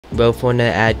Will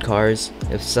Fortnite add cars?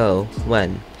 If so,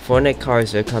 when? Fortnite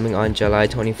cars are coming on July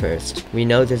 21st. We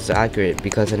know this is accurate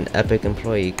because an Epic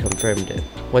employee confirmed it.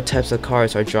 What types of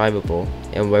cars are drivable,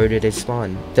 and where do they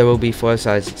spawn? There will be 4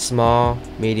 sizes: small,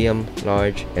 medium,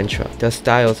 large, and truck. The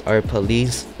styles are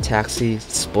police, taxi,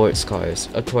 sports cars,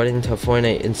 according to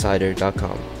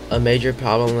FortniteInsider.com. A major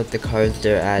problem with the cars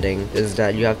they're adding is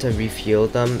that you have to refuel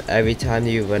them every time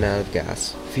you run out of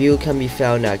gas. Fuel can be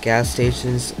found at gas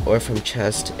stations or from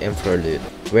chest and floor loot.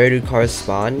 Where do cars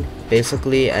spawn?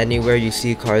 Basically anywhere you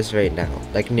see cars right now,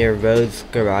 like near roads,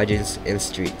 garages, and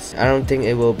streets. I don't think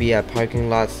it will be at parking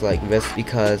lots like this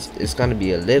because it's gonna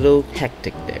be a little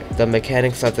hectic there. The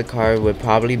mechanics of the car would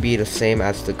probably be the same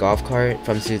as the golf cart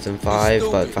from season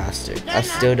 5, but faster. I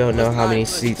still don't know how many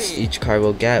seats each car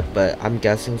will get, but I'm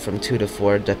guessing from 2 to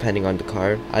 4 depending on the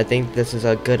car. I think this is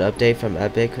a good update from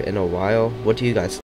Epic in a while. What do you guys think?